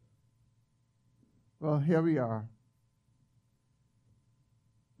Well, here we are.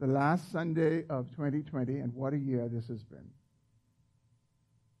 The last Sunday of 2020, and what a year this has been.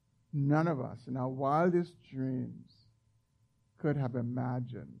 None of us in our wildest dreams could have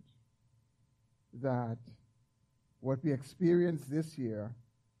imagined that what we experienced this year,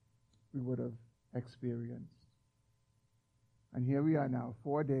 we would have experienced. And here we are now,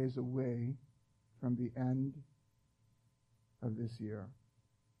 4 days away from the end of this year.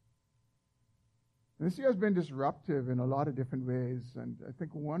 This year has been disruptive in a lot of different ways, and I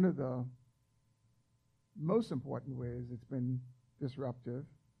think one of the most important ways it's been disruptive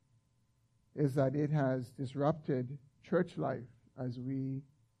is that it has disrupted church life as we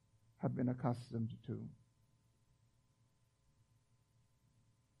have been accustomed to.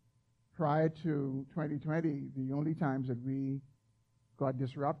 Prior to 2020, the only times that we got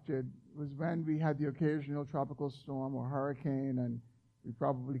disrupted was when we had the occasional tropical storm or hurricane, and we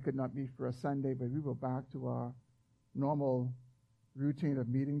probably could not meet for a Sunday, but we were back to our normal routine of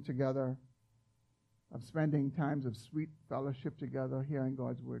meeting together, of spending times of sweet fellowship together, hearing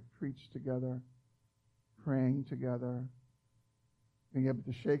God's word preached together, praying together, being able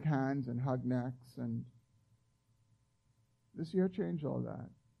to shake hands and hug necks. And this year changed all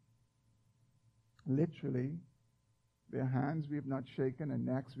that. Literally, their hands we have not shaken and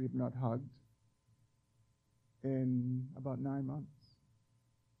necks we have not hugged in about 9 months.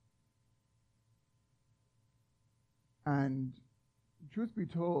 And truth be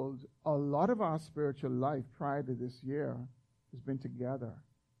told, a lot of our spiritual life prior to this year has been together.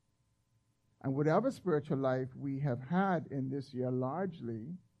 And whatever spiritual life we have had in this year, largely,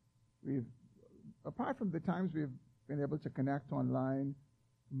 apart from the times we've been able to connect online,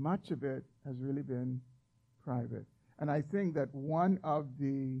 much of it has really been private. And I think that one of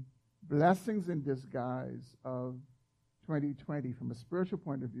the blessings in disguise of 2020 from a spiritual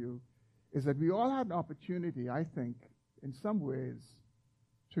point of view is that we all had an opportunity, I think, in some ways,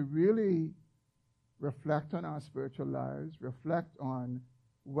 to really reflect on our spiritual lives, reflect on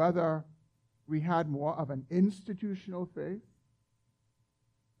whether we had more of an institutional faith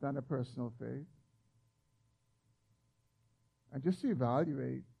than a personal faith, and just to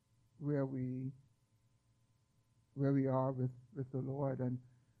evaluate where we are with the Lord. And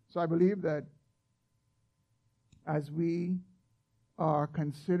so I believe that as we are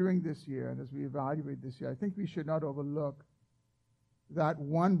considering this year and as we evaluate this year, I think we should not overlook that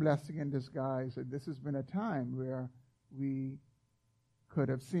one blessing in disguise, that this has been a time where we could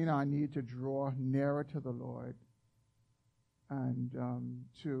have seen our need to draw nearer to the Lord and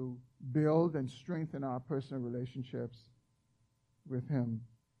to build and strengthen our personal relationships with Him.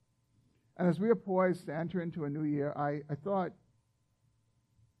 And as we are poised to enter into a new year, I thought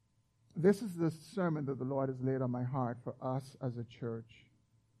this is the sermon that the Lord has laid on my heart for us as a church.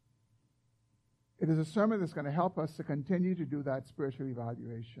 It is a sermon that's going to help us to continue to do that spiritual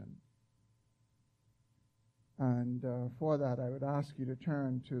evaluation. And for that, I would ask you to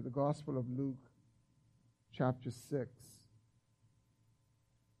turn to the Gospel of Luke, chapter 6.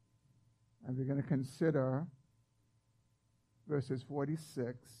 And we're going to consider verses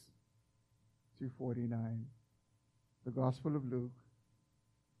 46 through 49. The Gospel of Luke,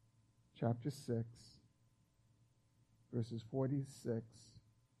 chapter 6, verses 46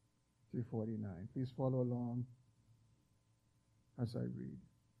 through 49. Please follow along as I read.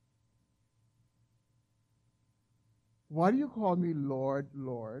 Why do you call me Lord,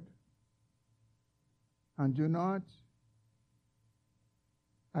 Lord, and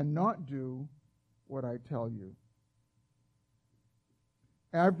not do what I tell you?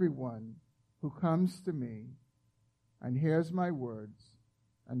 Everyone who comes to me and hears my words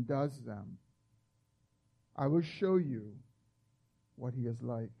and does them, I will show you what he is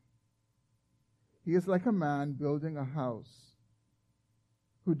like. He is like a man building a house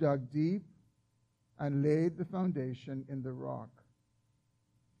who dug deep and laid the foundation in the rock.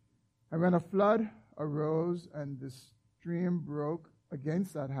 And when a flood arose and the stream broke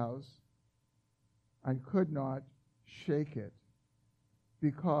against that house and could not shake it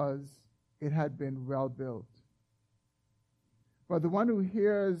because it had been well built. But the one who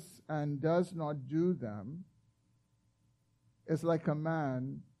hears and does not do them is like a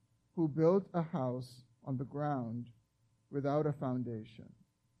man who built a house on the ground without a foundation.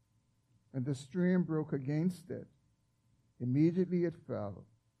 And the stream broke against it. Immediately it fell,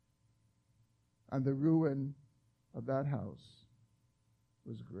 and the ruin of that house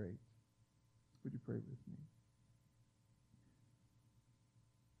was great. Would you pray with me?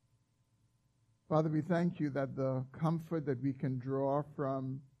 Father, we thank you that the comfort that we can draw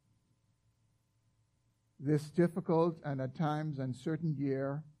from this difficult and at times uncertain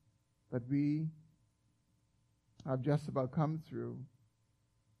year that we I've just about come through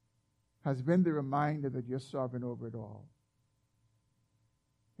has been the reminder that you're sovereign over it all.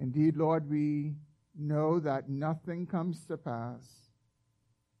 Indeed, Lord, we know that nothing comes to pass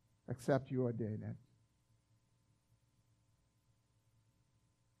except you ordain it.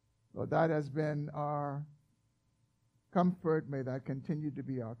 Lord, that has been our comfort. May that continue to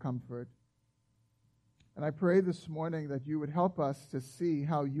be our comfort. And I pray this morning that you would help us to see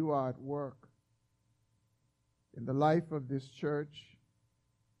how you are at work in the life of this church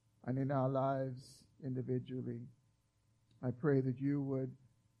and in our lives individually. I pray that you would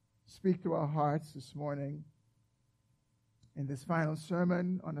speak to our hearts this morning in this final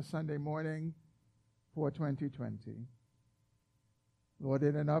sermon on a Sunday morning for 2020. Lord,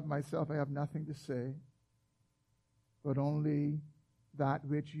 in and of myself, I have nothing to say, but only that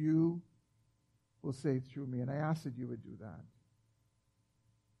which you will say through me. And I ask that you would do that.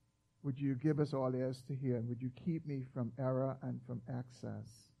 Would you give us all ears to hear? Would you keep me from error and from excess?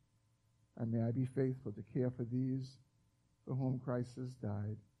 And may I be faithful to care for these for whom Christ has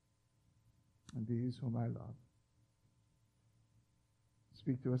died and these whom I love.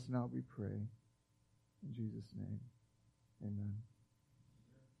 Speak to us now, we pray. In Jesus' name, amen.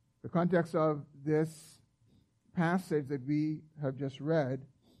 The context of this passage that we have just read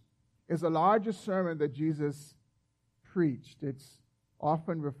is the largest sermon that Jesus preached. It's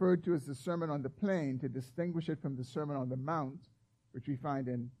often referred to as the Sermon on the Plain to distinguish it from the Sermon on the Mount, which we find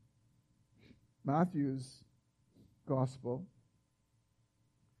in Matthew's Gospel.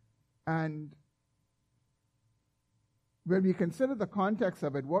 And when we consider the context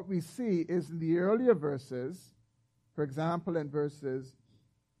of it, what we see is in the earlier verses, for example, in verses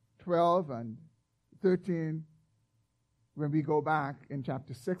 12 and 13, when we go back in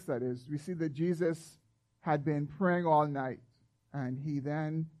chapter 6, that is, we see that Jesus had been praying all night, and he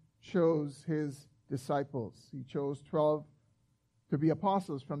then chose his disciples. He chose 12 to be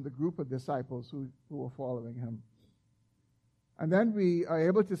apostles from the group of disciples who were following him. And then we are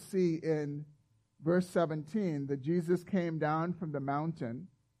able to see in verse 17 that Jesus came down from the mountain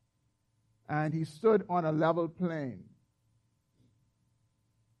and he stood on a level plain.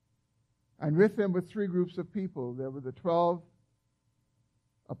 And with him were three groups of people. There were the 12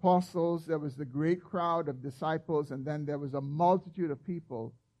 apostles, there was the great crowd of disciples, and then there was a multitude of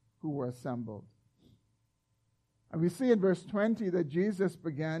people who were assembled. And we see in verse 20 that Jesus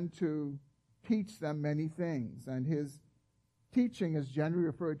began to teach them many things, and his teaching is generally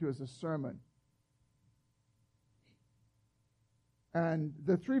referred to as a sermon. And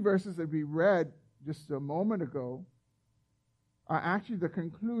the three verses that we read just a moment ago are actually the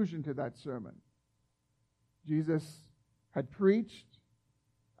conclusion to that sermon. Jesus had preached,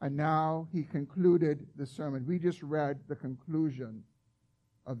 and now he concluded the sermon. We just read the conclusion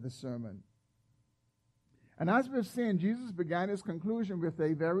of the sermon. And as we've seen, Jesus began his conclusion with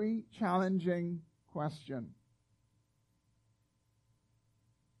a very challenging question.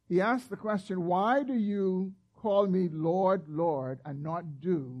 He asked the question, "Why do you call me Lord, Lord, and not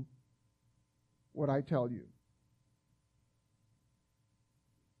do what I tell you?"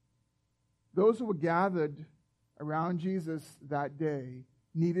 Those who were gathered around Jesus that day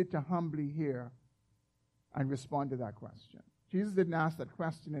needed to humbly hear and respond to that question. Jesus didn't ask that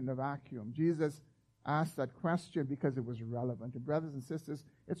question in a vacuum. Jesus asked that question because it was relevant. And brothers and sisters,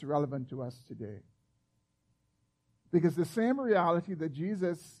 it's relevant to us today. Because the same reality that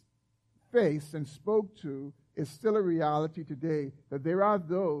Jesus faced and spoke to is still a reality today, that there are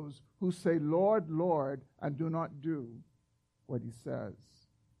those who say, "Lord, Lord," and do not do what he says.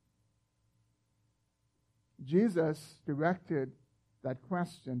 Jesus directed that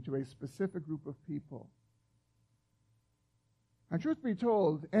question to a specific group of people. And truth be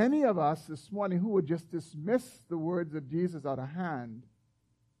told, any of us this morning who would just dismiss the words of Jesus out of hand,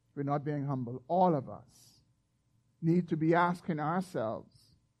 we're not being humble. All of us need to be asking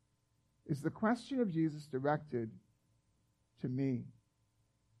ourselves, is the question of Jesus directed to me?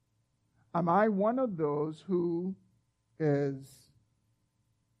 Am I one of those who is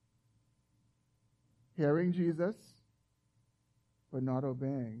hearing Jesus but not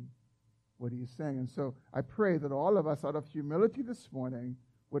obeying what he's saying? And so I pray that all of us, out of humility this morning,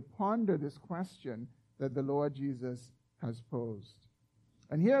 would ponder this question that the Lord Jesus has posed.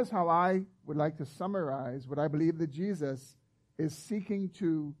 And here's how I would like to summarize what I believe that Jesus is seeking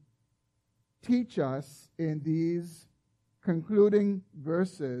to teach us in these concluding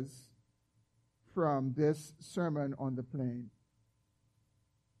verses from this Sermon on the Plain.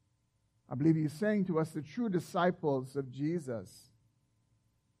 I believe he's saying to us the true disciples of Jesus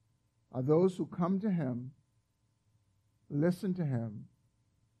are those who come to him, listen to him,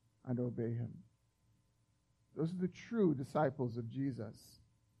 and obey him. Those are the true disciples of Jesus.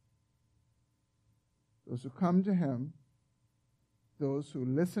 Those who come to him, those who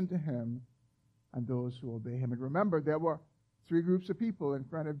listen to him, and those who obey him. And remember, there were three groups of people in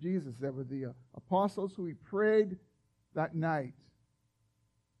front of Jesus. There were the apostles who he prayed that night,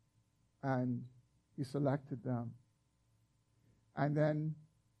 and he selected them. And then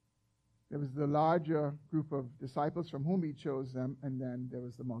there was the larger group of disciples from whom he chose them, and then there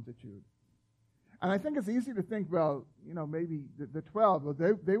was the multitude. And I think it's easy to think, well, maybe the 12,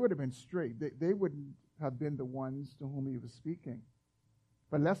 well, they would have been straight. They wouldn't have been the ones to whom he was speaking.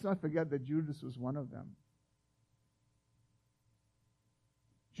 But let's not forget that Judas was one of them.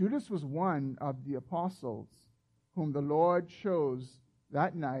 Judas was one of the apostles whom the Lord chose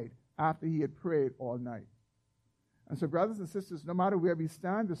that night after he had prayed all night. And so, brothers and sisters, no matter where we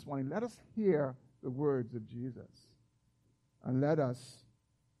stand this morning, let us hear the words of Jesus and let us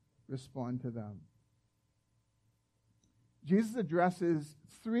respond to them. Jesus addresses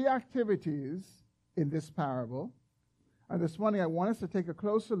three activities in this parable. And this morning I want us to take a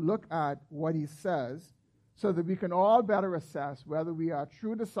closer look at what he says so that we can all better assess whether we are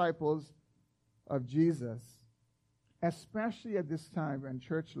true disciples of Jesus, especially at this time when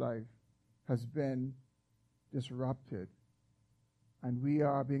church life has been disrupted and we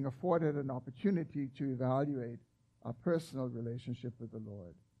are being afforded an opportunity to evaluate our personal relationship with the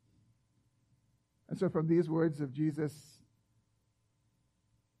Lord. And so from these words of Jesus,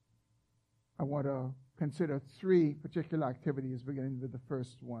 I want to consider three particular activities, beginning with the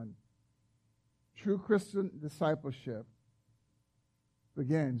first one. True Christian discipleship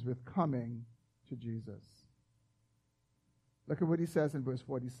begins with coming to Jesus. Look at what he says in verse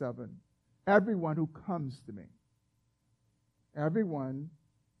 47. Everyone who comes to me. Everyone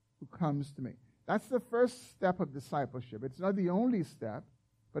who comes to me. That's the first step of discipleship. It's not the only step,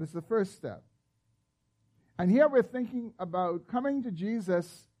 but it's the first step. And here we're thinking about coming to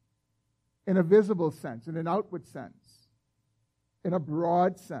Jesus in a visible sense, in an outward sense, in a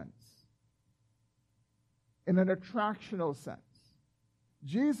broad sense, in an attractional sense.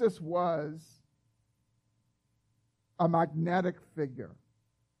 Jesus was a magnetic figure.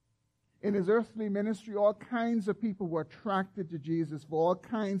 In his earthly ministry, all kinds of people were attracted to Jesus for all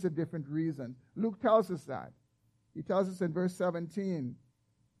kinds of different reasons. Luke tells us that. He tells us in verse 17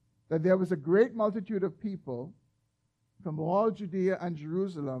 that there was a great multitude of people from all Judea and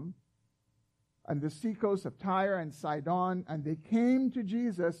Jerusalem and the seacoast of Tyre and Sidon, and they came to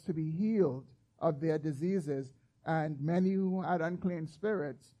Jesus to be healed of their diseases, and many who had unclean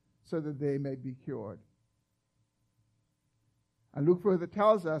spirits, so that they may be cured. And Luke further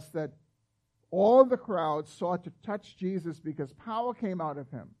tells us that all the crowd sought to touch Jesus because power came out of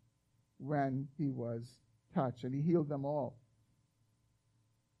him when he was touched, and he healed them all.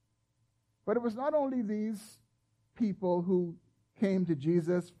 But it was not only these people who came to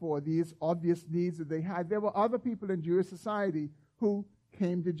Jesus for these obvious needs that they had. There were other people in Jewish society who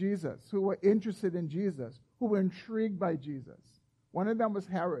came to Jesus, who were interested in Jesus, who were intrigued by Jesus. One of them was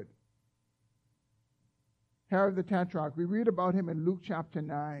Herod. Herod the Tetrarch. We read about him in Luke chapter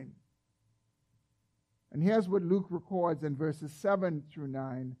 9. And here's what Luke records in verses 7 through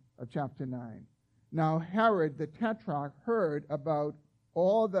 9 of chapter 9. Now Herod the Tetrarch heard about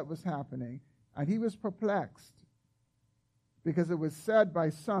all that was happening, and he was perplexed, because it was said by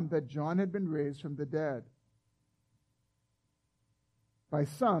some that John had been raised from the dead, by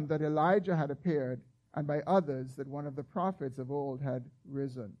some that Elijah had appeared, and by others that one of the prophets of old had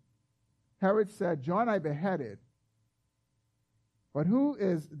risen. Herod said, John I beheaded, but who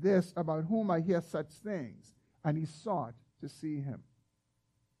is this about whom I hear such things? And he sought to see him.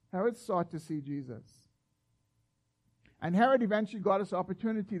 Herod sought to see Jesus. And Herod eventually got his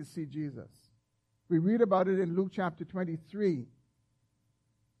opportunity to see Jesus. We read about it in Luke chapter 23.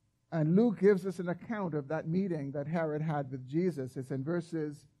 And Luke gives us an account of that meeting that Herod had with Jesus. It's in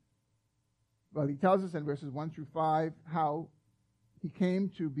he tells us in verses 1 through 5 how he came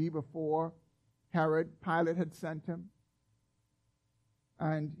to be before Herod. Pilate had sent him.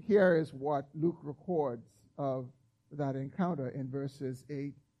 And here is what Luke records of that encounter in verses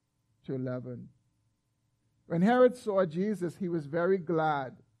 8 to 11. When Herod saw Jesus, he was very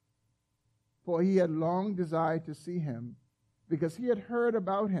glad, for he had long desired to see him, because he had heard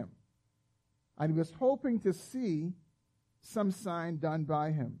about him, and he was hoping to see some sign done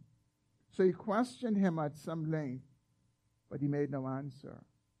by him. So he questioned him at some length, but he made no answer.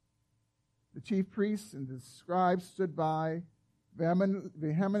 The chief priests and the scribes stood by,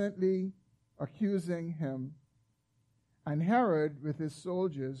 vehemently accusing him. And Herod, with his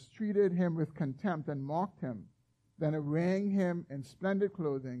soldiers, treated him with contempt and mocked him. Then, arraying him in splendid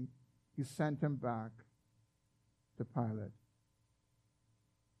clothing, he sent him back to Pilate.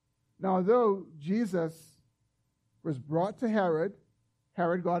 Now, though Jesus was brought to Herod,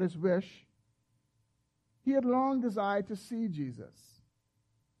 Herod got his wish, he had long desired to see Jesus.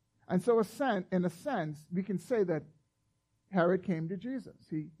 And so in a sense, we can say that Herod came to Jesus.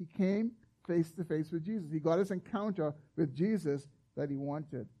 He came face to face with Jesus. He got his encounter with Jesus that he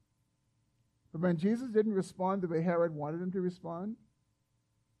wanted. But when Jesus didn't respond the way Herod wanted him to respond,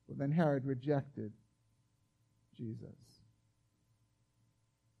 well, then Herod rejected Jesus.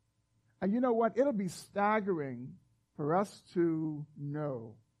 And you know what? It'll be staggering for us to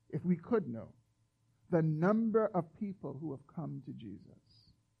know, if we could know, the number of people who have come to Jesus.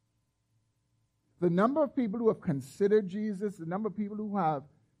 The number of people who have considered Jesus, the number of people who have,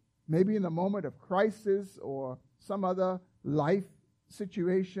 maybe in a moment of crisis or some other life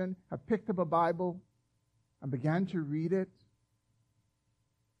situation, have picked up a Bible and began to read it.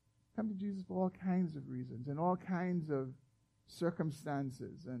 Come to Jesus for all kinds of reasons and all kinds of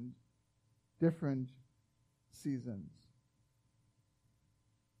circumstances and different seasons.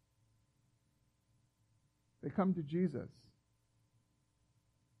 They come to Jesus.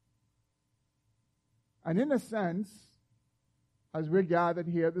 And in a sense, as we're gathered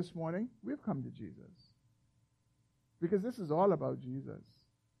here this morning, we've come to Jesus. Because this is all about Jesus.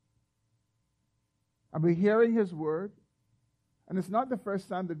 And we're hearing his word. And it's not the first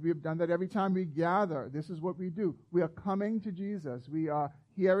time that we have done that. Every time we gather, this is what we do. We are coming to Jesus. We are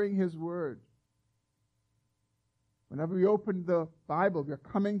hearing his word. Whenever we open the Bible, we are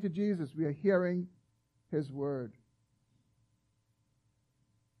coming to Jesus. We are hearing his word.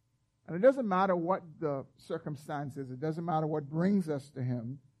 And it doesn't matter what the circumstances, it doesn't matter what brings us to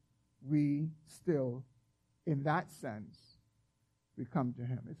him, we still, in that sense, we come to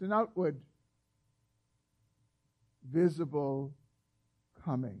him. It's an outward, visible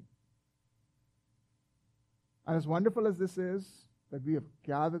coming. And as wonderful as this is, that we have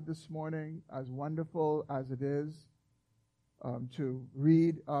gathered this morning, as wonderful as it is to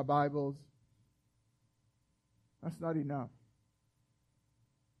read our Bibles, that's not enough.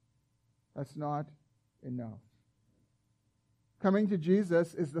 That's not enough. Coming to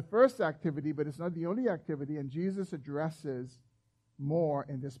Jesus is the first activity, but it's not the only activity, and Jesus addresses more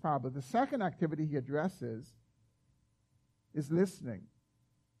in this parable. The second activity he addresses is listening.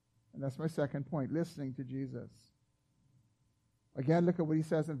 And that's my second point, listening to Jesus. Again, look at what he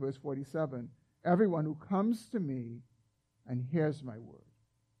says in verse 47. Everyone who comes to me and hears my word.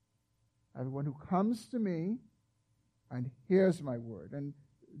 Everyone who comes to me and hears my word. And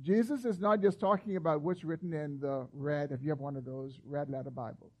Jesus is not just talking about what's written in the red, if you have one of those red letter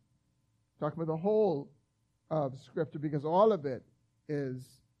Bibles. Talking about the whole of Scripture, because all of it is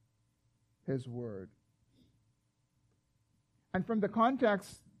his word. And from the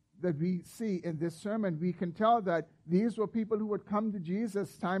context that we see in this sermon, we can tell that these were people who would come to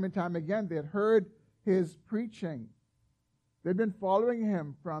Jesus time and time again. They had heard his preaching. They'd been following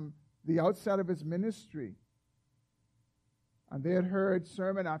him from the outset of his ministry. And they had heard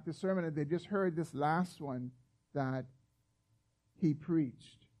sermon after sermon, and they just heard this last one that he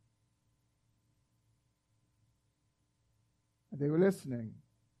preached. And they were listening.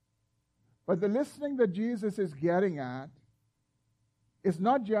 But the listening that Jesus is getting at is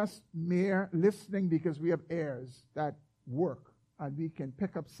not just mere listening because we have ears that work and we can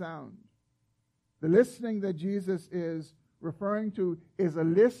pick up sound. The listening that Jesus is referring to is a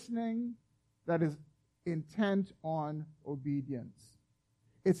listening that is intent on obedience.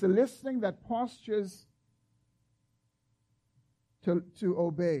 It's a listening that postures to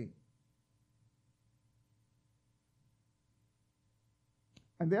obey.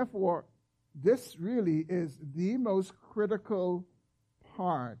 And therefore, this really is the most critical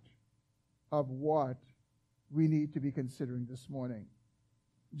part of what we need to be considering this morning.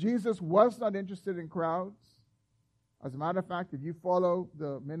 Jesus was not interested in crowds. As a matter of fact, if you follow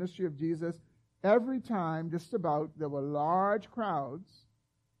the ministry of Jesus, every time, just about, there were large crowds,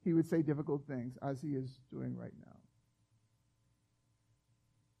 he would say difficult things, as he is doing right now.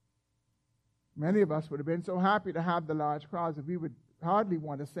 Many of us would have been so happy to have the large crowds that we would hardly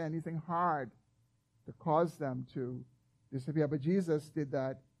want to say anything hard to cause them to disappear. But Jesus did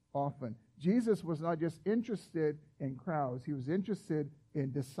that often. Jesus was not just interested in crowds. He was interested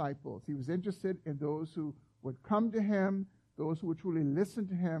in disciples. He was interested in those who would come to him, those who would truly listen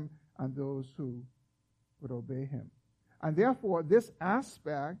to him, and those who would obey him. And therefore, this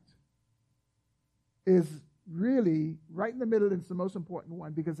aspect is really right in the middle. It's the most important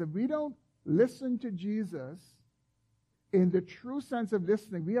one, because if we don't listen to Jesus in the true sense of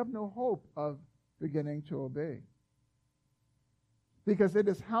listening, we have no hope of beginning to obey. Because it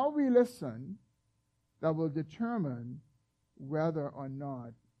is how we listen that will determine whether or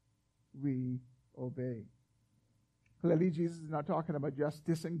not we obey. Clearly, Jesus is not talking about just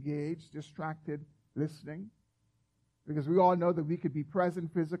disengaged, distracted listening, because we all know that we could be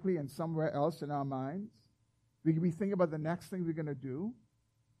present physically and somewhere else in our minds. We could be thinking about the next thing we're going to do.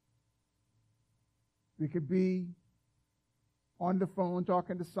 We could be on the phone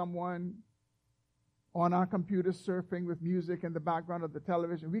talking to someone, on our computer surfing with music in the background of the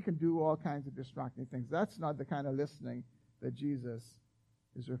television. We can do all kinds of distracting things. That's not the kind of listening that Jesus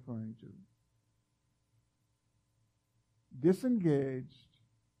is referring to. Disengaged,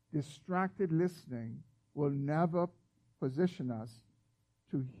 distracted listening will never position us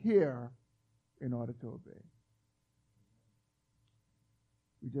to hear in order to obey.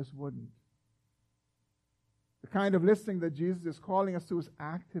 We just wouldn't. The kind of listening that Jesus is calling us to is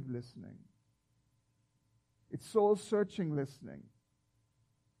active listening. It's soul-searching listening.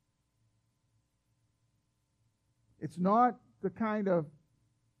 It's not the kind of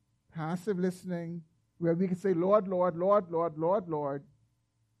passive listening where we can say, Lord, Lord, Lord, Lord, Lord, Lord,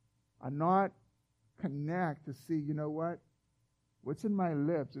 and not connect to see, you know what? What's in my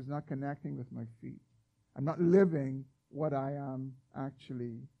lips is not connecting with my feet. I'm not living what I am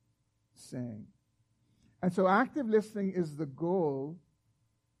actually saying. And so active listening is the goal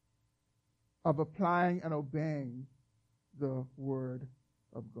of applying and obeying the Word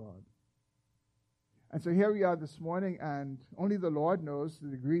of God. And so here we are this morning, and only the Lord knows the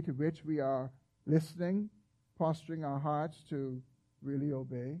degree to which we are listening, posturing our hearts to really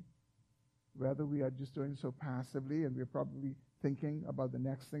obey, whether we are just doing so passively and we're probably thinking about the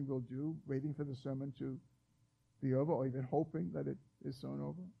next thing we'll do, waiting for the sermon to be over, or even hoping that it is soon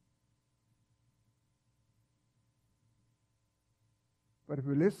over. But if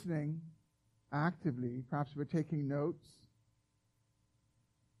we're listening actively, perhaps we're taking notes,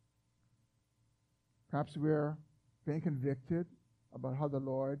 perhaps we're being convicted about how the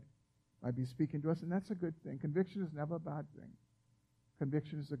Lord might be speaking to us, and that's a good thing. Conviction is never a bad thing.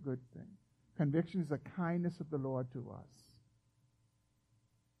 Conviction is a good thing. Conviction is the kindness of the Lord to us.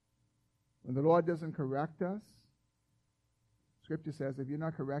 When the Lord doesn't correct us, Scripture says if you're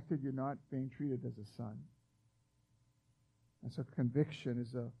not corrected, you're not being treated as a son. And so conviction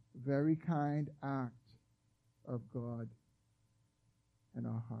is a very kind act of God in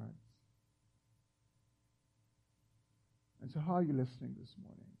our hearts. And so how are you listening this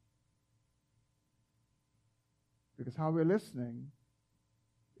morning? Because how we're listening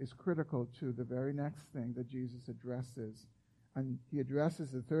is critical to the very next thing that Jesus addresses. And he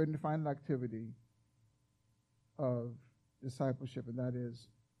addresses the third and final activity of discipleship, and that is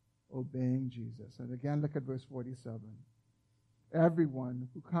obeying Jesus. And again, look at verse 47. Everyone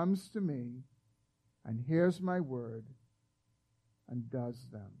who comes to me and hears my word and does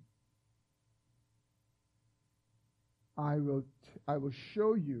them, I will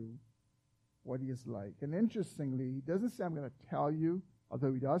show you what he is like. And interestingly, he doesn't say, I'm going to tell you,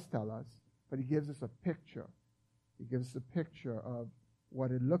 although he does tell us, but he gives us a picture. He gives us a picture of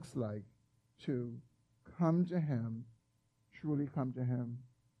what it looks like to come to him, truly come to him,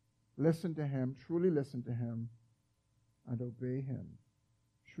 listen to him, truly listen to him, and obey him,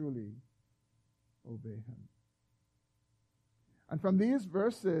 truly obey him. And from these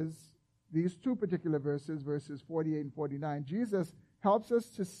verses, these two particular verses, verses 48 and 49, Jesus helps us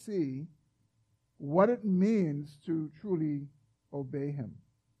to see what it means to truly obey him.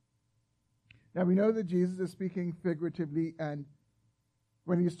 Now we know that Jesus is speaking figuratively, and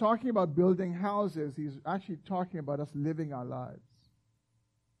when he's talking about building houses, he's actually talking about us living our lives.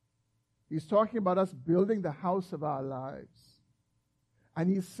 He's talking about us building the house of our lives. And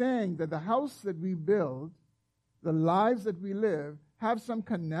he's saying that the house that we build, the lives that we live, have some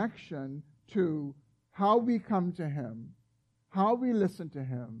connection to how we come to him, how we listen to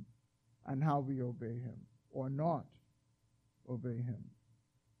him, and how we obey him, or not obey him.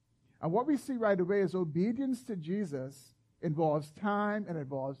 And what we see right away is obedience to Jesus involves time, and it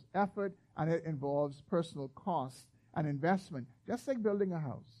involves effort, and it involves personal cost and investment, just like building a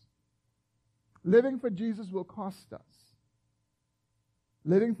house. Living for Jesus will cost us.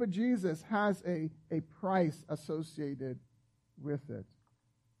 Living for Jesus has a price associated with it.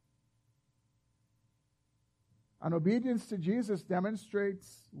 And obedience to Jesus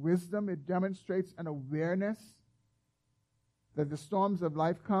demonstrates wisdom. It demonstrates an awareness that the storms of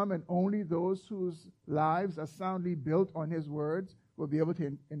life come, and only those whose lives are soundly built on his words will be able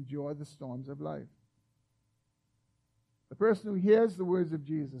to endure the storms of life. The person who hears the words of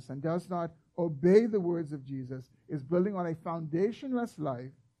Jesus and does not obey the words of Jesus is building on a foundationless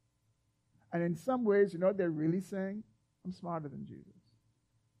life. And in some ways, you know what they're really saying? I'm smarter than Jesus.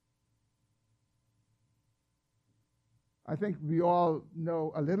 I think we all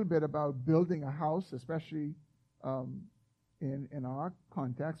know a little bit about building a house, especially in our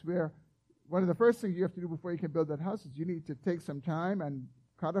context, where one of the first things you have to do before you can build that house is you need to take some time and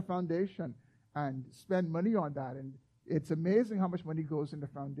cut a foundation and spend money on that. And it's amazing how much money goes into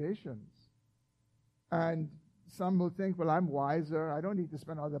foundations. And some will think, well, I'm wiser. I don't need to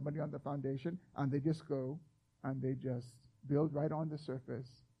spend all that money on the foundation. And they just go and they just build right on the surface,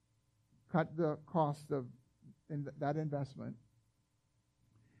 cut the cost of that investment.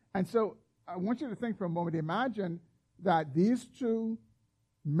 And so I want you to think for a moment. Imagine that these two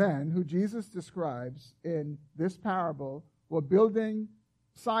men who Jesus describes in this parable were building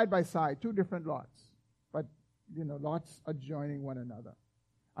side by side two different lots, but lots adjoining one another.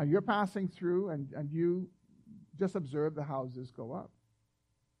 And you're passing through and you just observe the houses go up.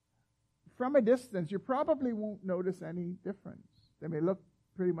 From a distance, you probably won't notice any difference. They may look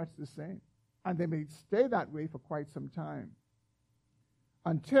pretty much the same. And they may stay that way for quite some time.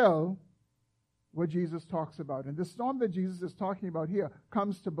 Until what Jesus talks about. And the storm that Jesus is talking about here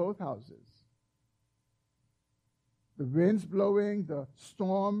comes to both houses. The winds blowing, the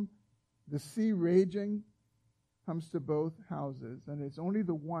storm, the sea raging comes to both houses. And it's only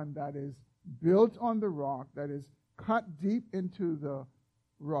the one that is built on the rock, that is cut deep into the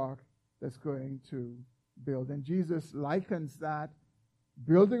rock, that's going to build. And Jesus likens that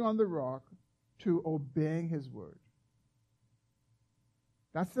building on the rock to obeying his word.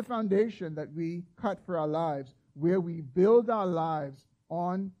 That's the foundation that we cut for our lives, where we build our lives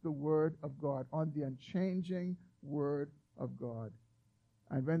on the word of God, on the unchanging word of God.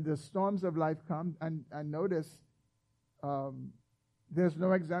 And when the storms of life come, and notice, there's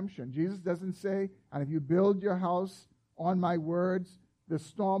no exemption. Jesus doesn't say, and if you build your house on my words, the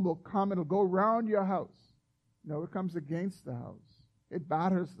storm will come, it'll go around your house. No, it comes against the house. It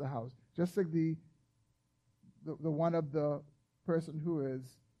batters the house. Just like the one of the person who is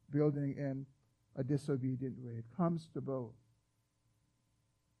building in a disobedient way. It comes to both.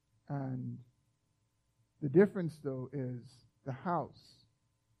 And the difference, though, is the house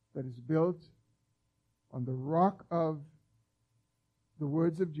that is built on the rock of the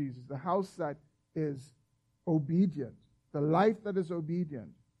words of Jesus, the house that is obedient, the life that is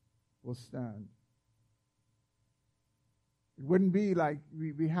obedient, will stand. It wouldn't be like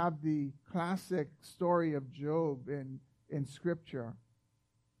we have the classic story of Job in Scripture,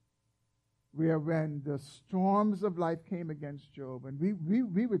 where when the storms of life came against Job, and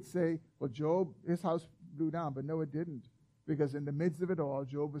we would say, well, Job, his house blew down, but no, it didn't. Because in the midst of it all,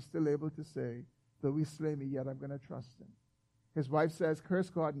 Job was still able to say, though he slay me, yet I'm going to trust him. His wife says,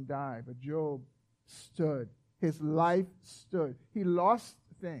 curse God and die, but Job stood. His life stood. He lost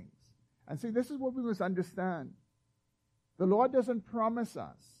things. And see, this is what we must understand. The Lord doesn't promise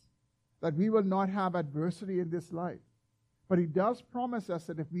us that we will not have adversity in this life. But he does promise us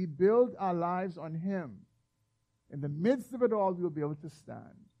that if we build our lives on him, in the midst of it all, we will be able to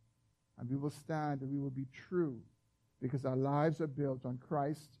stand. And we will stand and we will be true, because our lives are built on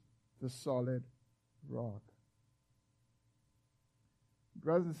Christ, the solid rock.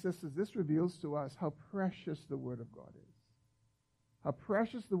 Brothers and sisters, this reveals to us how precious the Word of God is. How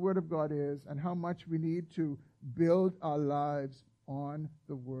precious the Word of God is, and how much we need to build our lives on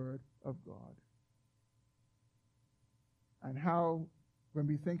the Word of God. And how, when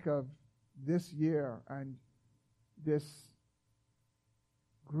we think of this year and this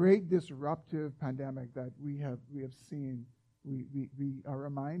great disruptive pandemic that we have seen, we are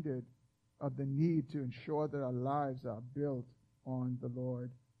reminded of the need to ensure that our lives are built on the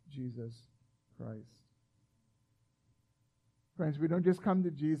Lord Jesus Christ. Friends, we don't just come to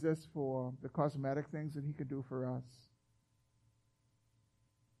Jesus for the cosmetic things that he could do for us.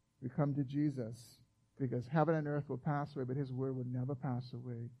 We come to Jesus because heaven and earth will pass away, but his word will never pass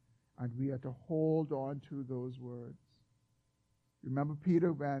away. And we are to hold on to those words. Remember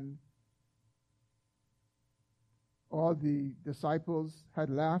Peter, when all the disciples had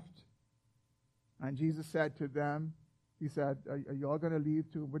left, and Jesus said to them, he said, are you all going to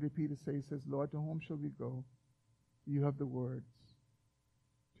leave too? What did Peter say? He says, Lord, to whom shall we go? You have the words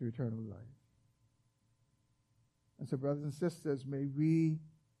to eternal life. And so, brothers and sisters, may we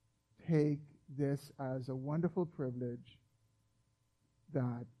take this as a wonderful privilege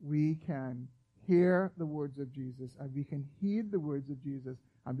that we can hear the words of Jesus, and we can heed the words of Jesus,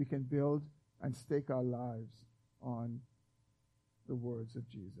 and we can build and stake our lives on the words of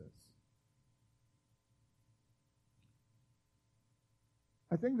Jesus.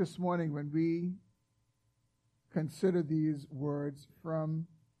 I think this morning, when we consider these words from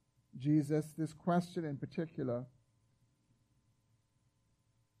Jesus, this question in particular,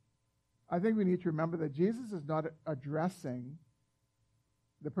 I think we need to remember that Jesus is not addressing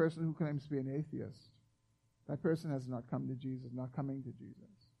the person who claims to be an atheist. That person has not come to Jesus, not coming to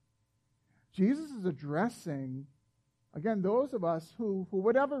Jesus. Jesus is addressing, again, those of us who, for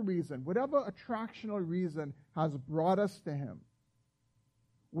whatever reason, whatever attractional reason has brought us to him,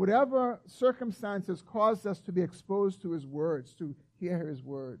 whatever circumstances caused us to be exposed to his words, to hear his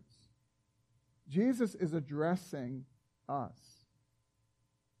words, Jesus is addressing us.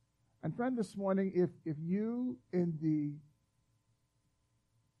 And friend, this morning, if you, in the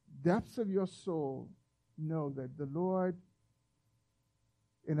depths of your soul, know that the Lord,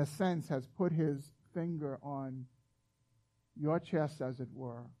 in a sense, has put his finger on your chest, as it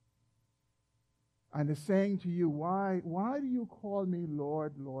were, and is saying to you, why do you call me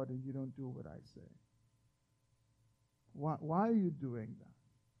Lord, Lord, and you don't do what I say? Why are you doing that?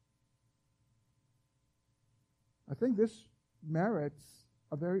 I think this merits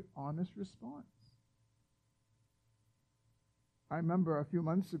a very honest response. I remember a few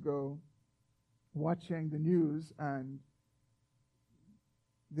months ago watching the news, and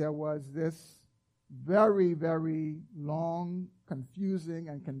there was this very, very long, confusing,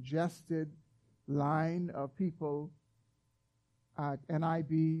 and congested line of people at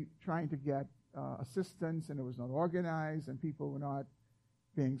NIB trying to get assistance, and it was not organized, and people were not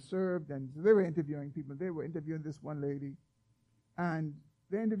being served, and so they were interviewing people. They were interviewing this one lady, and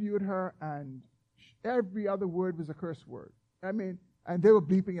they interviewed her, and every other word was a curse word. I mean, and they were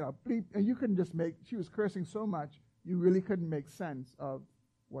bleeping it out. Bleep, and you couldn't just make, she was cursing so much, you really couldn't make sense of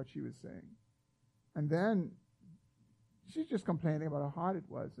what she was saying. And then she's just complaining about how hard it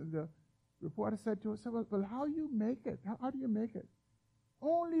was. And the reporter said to her, well, how do you make it? How do you make it?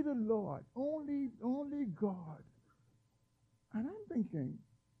 Only the Lord, only God. And I'm thinking,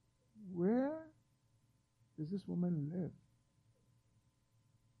 where does this woman live?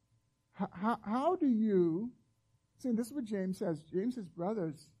 How do you, see, this is what James says. James says,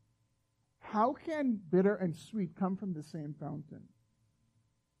 brothers, how can bitter and sweet come from the same fountain?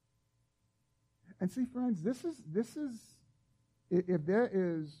 And see, friends, this is, if there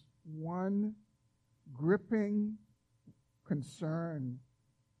is one gripping concern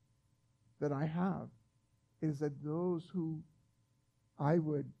that I have, is that those who I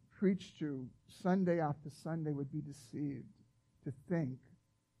would preach to Sunday after Sunday would be deceived to think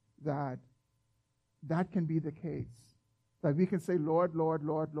that that can be the case. That we can say, Lord, Lord,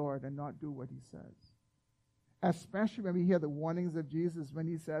 Lord, Lord, and not do what he says. Especially when we hear the warnings of Jesus when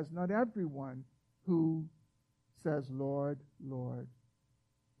he says, not everyone who says, Lord, Lord,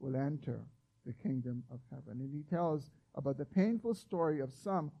 will enter the kingdom of heaven. And he tells about the painful story of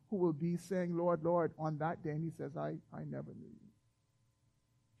some who will be saying, Lord, Lord, on that day, and he says, I never knew you.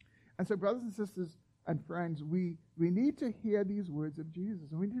 And so, brothers and sisters and friends, we need to hear these words of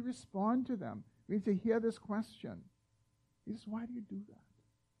Jesus, and we need to respond to them. We need to hear this question. He says, why do you do that?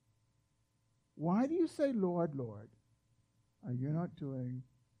 Why do you say, Lord, Lord, and you're not doing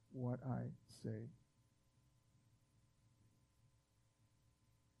what I say?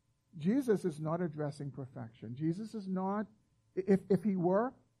 Jesus is not addressing perfection. Jesus is not, if he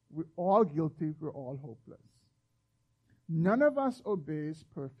were, we're all guilty, we're all hopeless. None of us obeys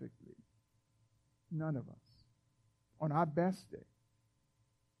perfectly. None of us. On our best day.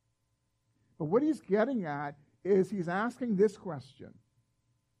 But what he's getting at is he's asking this question: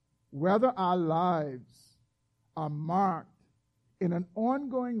 whether our lives are marked in an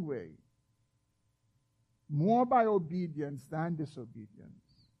ongoing way more by obedience than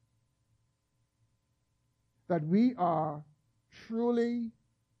disobedience. That we are truly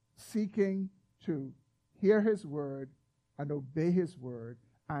seeking to hear his word and obey his word.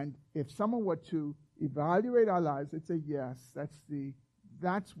 And if someone were to evaluate our lives, they'd say, yes,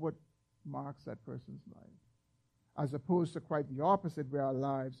 that's what marks that person's life. As opposed to quite the opposite, where our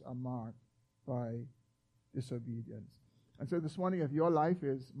lives are marked by disobedience. And so this morning, if your life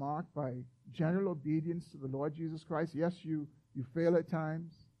is marked by general obedience to the Lord Jesus Christ, yes, you fail at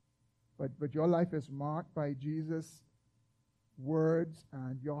times, but your life is marked by Jesus' words,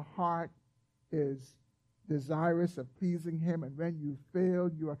 and your heart is desirous of pleasing him, and when you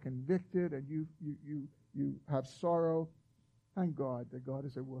fail, you are convicted, and you have sorrow. Thank God that God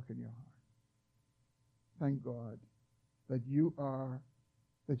is at work in your heart. Thank God that you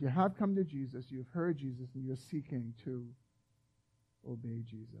have come to Jesus, you've heard Jesus, and you're seeking to obey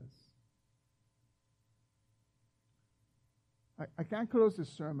Jesus. I can't close this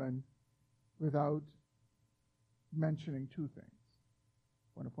sermon without mentioning two things.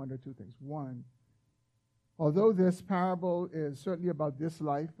 I want to point out two things. One, although this parable is certainly about this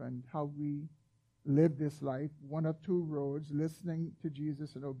life and how we live this life, one of two roads, listening to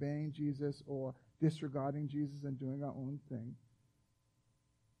Jesus and obeying Jesus, or disregarding Jesus and doing our own thing.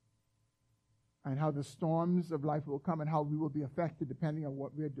 And how the storms of life will come and how we will be affected depending on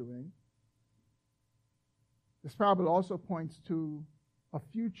what we're doing. This parable also points to a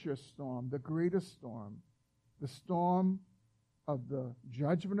future storm, the greatest storm, the storm of the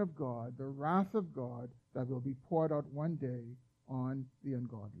judgment of God, the wrath of God that will be poured out one day on the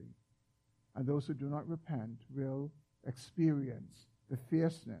ungodly. And those who do not repent will experience the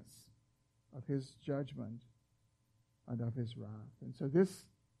fierceness of his judgment and of his wrath. And so this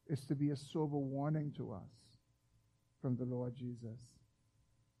is to be a sober warning to us from the Lord Jesus.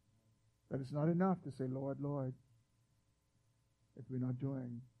 That it's not enough to say, Lord, Lord, if we're not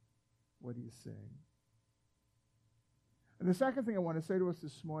doing what he's saying. And the second thing I want to say to us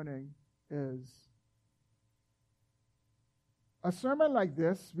this morning is, a sermon like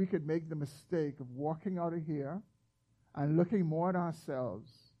this, we could make the mistake of walking out of here and looking more at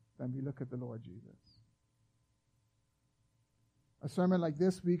ourselves than we look at the Lord Jesus. A sermon like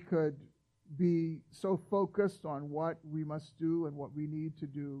this, we could be so focused on what we must do and what we need to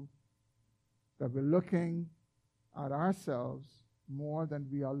do that we're looking at ourselves more than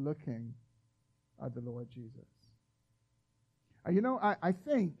we are looking at the Lord Jesus. And I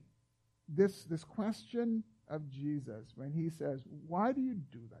think this question of Jesus, when he says, why do you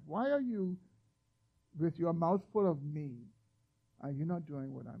do that? Why are you, with your mouth full of me, are you not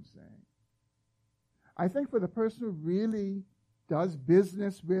doing what I'm saying? I think for the person who really does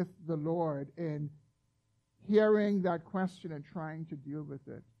business with the Lord in hearing that question and trying to deal with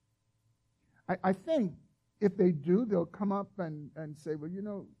it, I think if they do, they'll come up and say,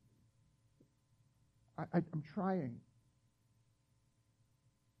 well, I'm trying.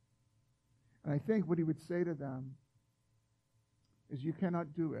 And I think what he would say to them is, you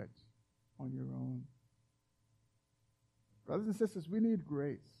cannot do it on your own. Brothers and sisters, we need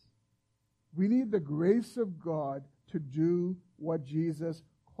grace. We need the grace of God to do what Jesus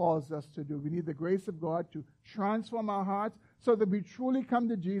calls us to do. We need the grace of God to transform our hearts so that we truly come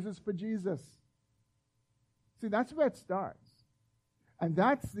to Jesus for Jesus. See, that's where it starts. And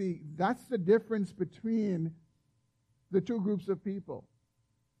that's the difference between the two groups of people.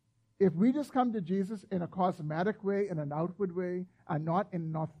 If we just come to Jesus in a cosmetic way, in an outward way, and not in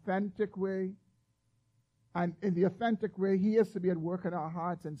an authentic way, and in the authentic way, he has to be at work in our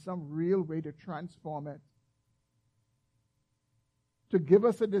hearts in some real way to transform it, to give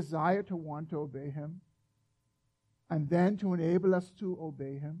us a desire to want to obey him, and then to enable us to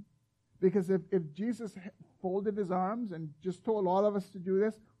obey him. Because if Jesus folded his arms and just told all of us to do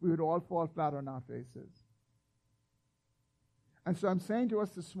this, we would all fall flat on our faces. And so I'm saying to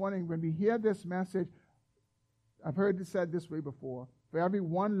us this morning, when we hear this message, I've heard it said this way before, for every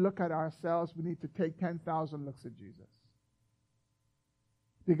one look at ourselves, we need to take 10,000 looks at Jesus.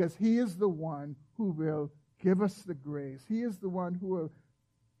 Because he is the one who will give us the grace. He is the one who will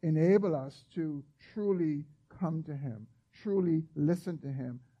enable us to truly come to him, truly listen to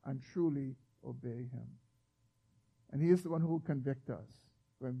him, and truly obey him. And he is the one who will convict us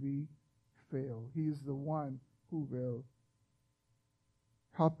when we fail. He is the one who will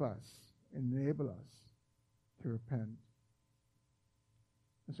help us, enable us to repent.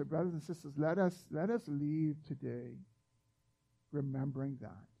 And so, brothers and sisters, let us leave today remembering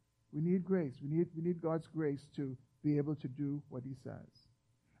that. We need grace. We need God's grace to be able to do what he says.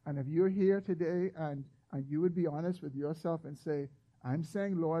 And if you're here today and you would be honest with yourself and say, I'm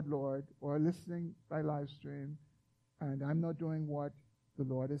saying Lord, Lord, or listening by live stream, and I'm not doing what the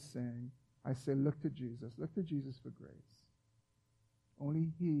Lord is saying, I say look to Jesus. Look to Jesus for grace.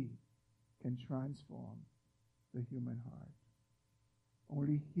 Only he can transform the human heart.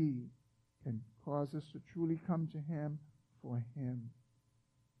 Only he can cause us to truly come to him for him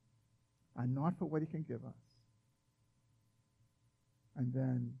and not for what he can give us. And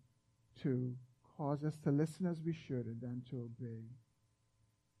then to cause us to listen as we should and then to obey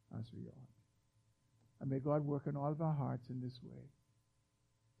as we ought. And may God work in all of our hearts in this way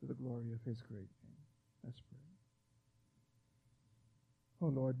to the glory of his great name. Let's pray. Oh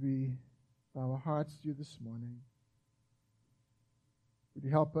Lord, we bow our hearts to you this morning. Would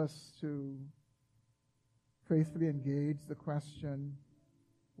you help us to faithfully engage the question,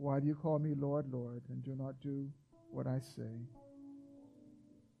 why do you call me Lord, Lord, and do not do what I say?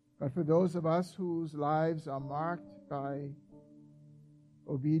 But for those of us whose lives are marked by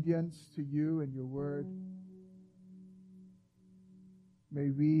obedience to you and your word,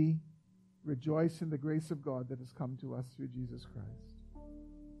 may we rejoice in the grace of God that has come to us through Jesus Christ.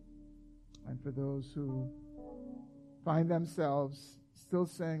 And for those who find themselves still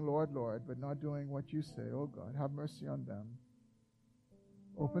saying, Lord, Lord, but not doing what you say. Oh God, have mercy on them.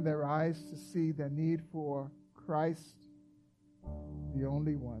 Open their eyes to see their need for Christ, the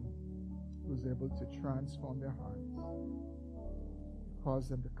only one who's able to transform their hearts. Cause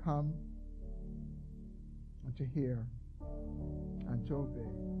them to come and to hear and to obey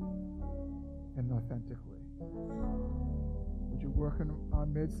in an authentic way. Would you work in our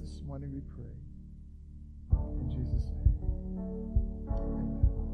midst this morning, we pray. In Jesus' name. Amen.